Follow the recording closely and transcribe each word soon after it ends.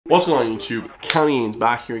What's going on YouTube? Konan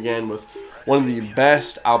back here again with one of the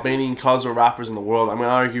best Albanian Kosovo rappers in the world. I'm going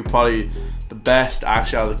to argue probably the best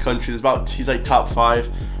actually out of the country. He's like top 5.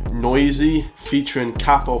 Noizy featuring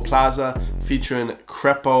Capo Plaza featuring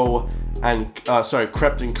Krept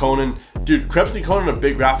Konan. Dude, Krept Konan are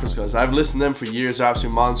big rappers, guys. I've listened to them for years. They're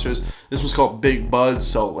absolute monsters. This one's called Big Budz,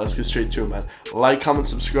 so let's get straight to it, man. Like, comment,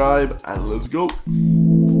 subscribe, and let's go.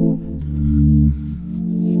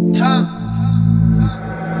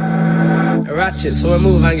 Ratchet, so I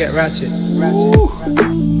move and get ratchet.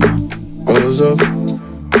 Goes up,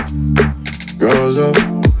 goes up,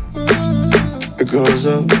 it goes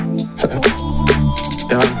up.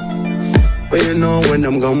 Yeah, but you know when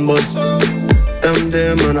them gun bust, them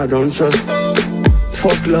man I don't trust.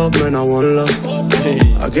 Fuck love, man, I want lust.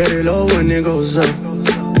 I get it all when it goes up.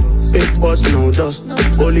 Big butts, no dust.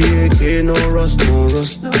 Only AK, no rust, no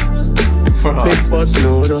rust. Big butts,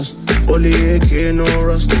 no dust. Only AK, no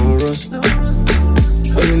rust, no rust.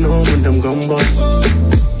 But you know when them gun bust,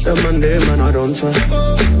 them man I don't trust.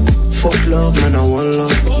 Fuck love, man, I want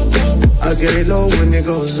love. I get it low when it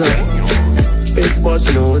goes up. Big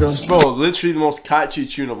butts, no dust. Bro, literally the most catchy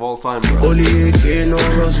tune of all time, bro. Only AK, no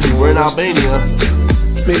rust, no We're in rust.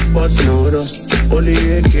 Albania. Big butts, no dust. Only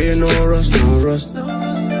AK, no rust, no rust.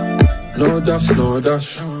 No dust, no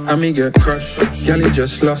dust. I me get crushed. Gally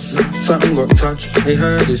just lost. Something got touched. They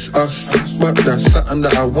heard it's us, but that's something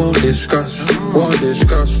that I won't discuss. Won't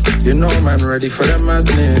discuss. You know, man, ready for the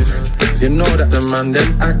madness. You know that the man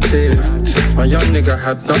them active. My young nigga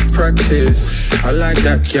had not practice. I like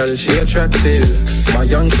that girl, she attractive. My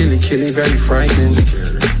young killy, very frightening.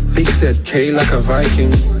 Big said K like a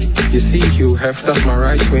Viking. You see Hugh Hef, that's my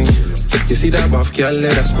right wing. You see that buff girl,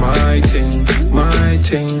 that's my thing. My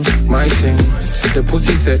thing, my thing. The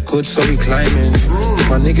pussy said good, so we climbing.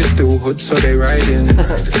 My niggas still hood, so they riding.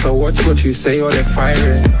 So watch what you say or they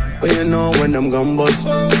firing. But you know when them gun bust,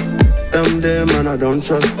 them man I don't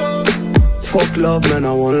trust. Fuck love, man,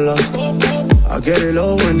 I want lust. I get it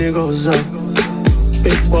low when it goes up.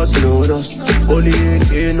 Big butts, no dust. Only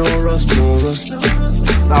AK, no rust, no rust.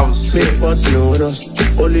 That was sick. Big butts, no dust.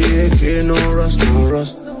 Only AK, no rust, no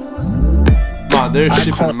rust. Man, they're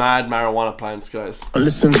shipping mad marijuana plants, guys. I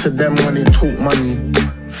listen to them when they talk money.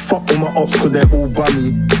 Fuck all my ops, cause they're all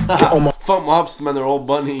bunny. Get on my Fuck my ups, man, they're all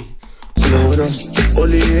bunny. No dust.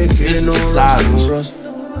 Only AK, no rust, no rust.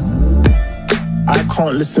 I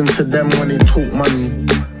can't listen to them when they talk money.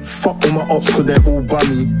 Fuck all my ops, cause they're all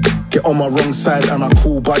bunny. Get on my wrong side and I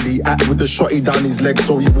call buddy. Act with the shotty down his leg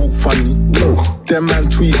so he walk funny. Them man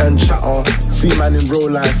tweet and chatter. See man in real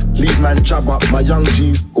life, leave man jab up. My young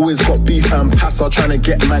G's always got beef and passer. Trying to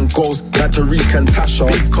get man goals like Tariq and Tasha.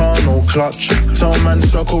 Big car, no clutch. Tell man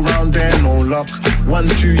circle round there, no luck.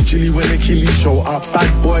 1-2 chilly when the killie show up.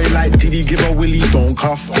 Bad boy like Diddy, give a willy, don't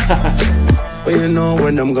cuff. But you know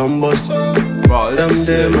when them gun bust, Bro,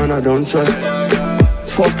 them man I don't trust.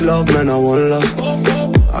 Fuck love, man, I want lust.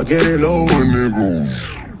 I get it low when it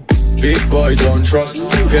goes. Big boy don't trust.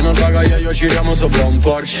 Pieno pagaia io giriamo sopra un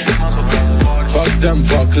Porsche. Fuck them,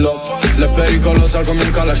 fuck love. Le pericolosa come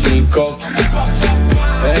un Kalashnikov.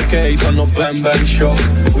 AK fanno bang shock.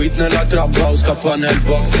 Weed nella trap house, scappa nel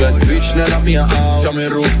box. Bad bitch nella mia house. Siamo in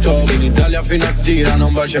rooftop. In Italia fino a tira,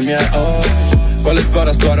 non bacia i miei off. Quale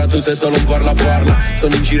spara, tu sei solo un parla.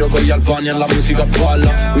 Sono in giro con gli albani alla musica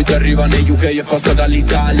balla. Weed arriva nei UK e passa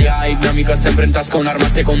dall'Italia. Il mio amico ha sempre in tasca un'arma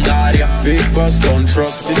secondaria. Big boss don't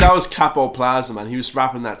trust. Dude, that was Capo Plaza, man. He was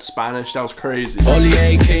rapping that Spanish. That was crazy. Only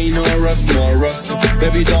AK, no rust.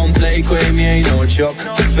 Baby don't play coi miei, no choc.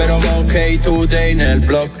 Spero va ok today nel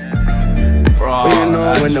block. Bro, but you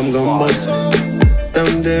know when them gun bust,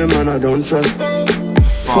 them man I don't trust.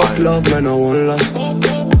 Fuck love, man, I want lust.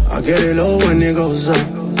 I get it low when it goes up.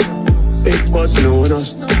 Big butts, no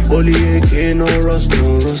dust. Only AK, no rust,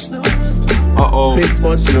 no rust. Big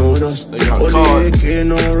butts, no dust. Only AK,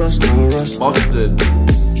 no rust, no rust. Busted.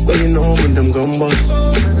 But you know when them gun bust,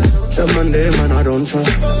 them man I don't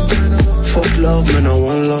trust. Fuck love, man, I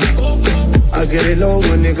want love. I get it low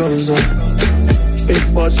when it goes up.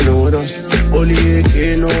 Big butts, no dust. Only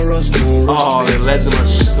AK, no rust, no rust. Oh, they led them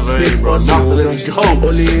astray, Big bro. butts, Not no the dust. goats.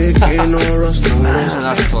 Only AK, no rust, no rust. Man,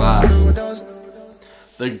 that's class.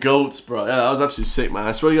 The goats, bro. Yeah, that was absolutely sick, man.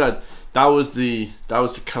 I swear to God, that was the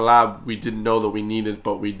collab we didn't know that we needed,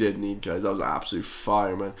 but we did need, guys. That was absolute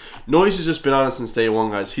fire, man. Noizy has just been on it since day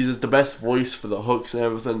one, guys. He's just the best voice for the hooks and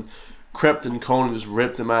everything. Krept and Konan just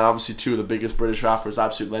ripped him, man. Obviously, two of the biggest British rappers,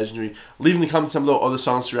 absolute legendary. Leave in the comments down below other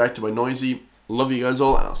songs to react to by Noizy. Love you guys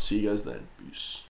all, and I'll see you guys then. Peace.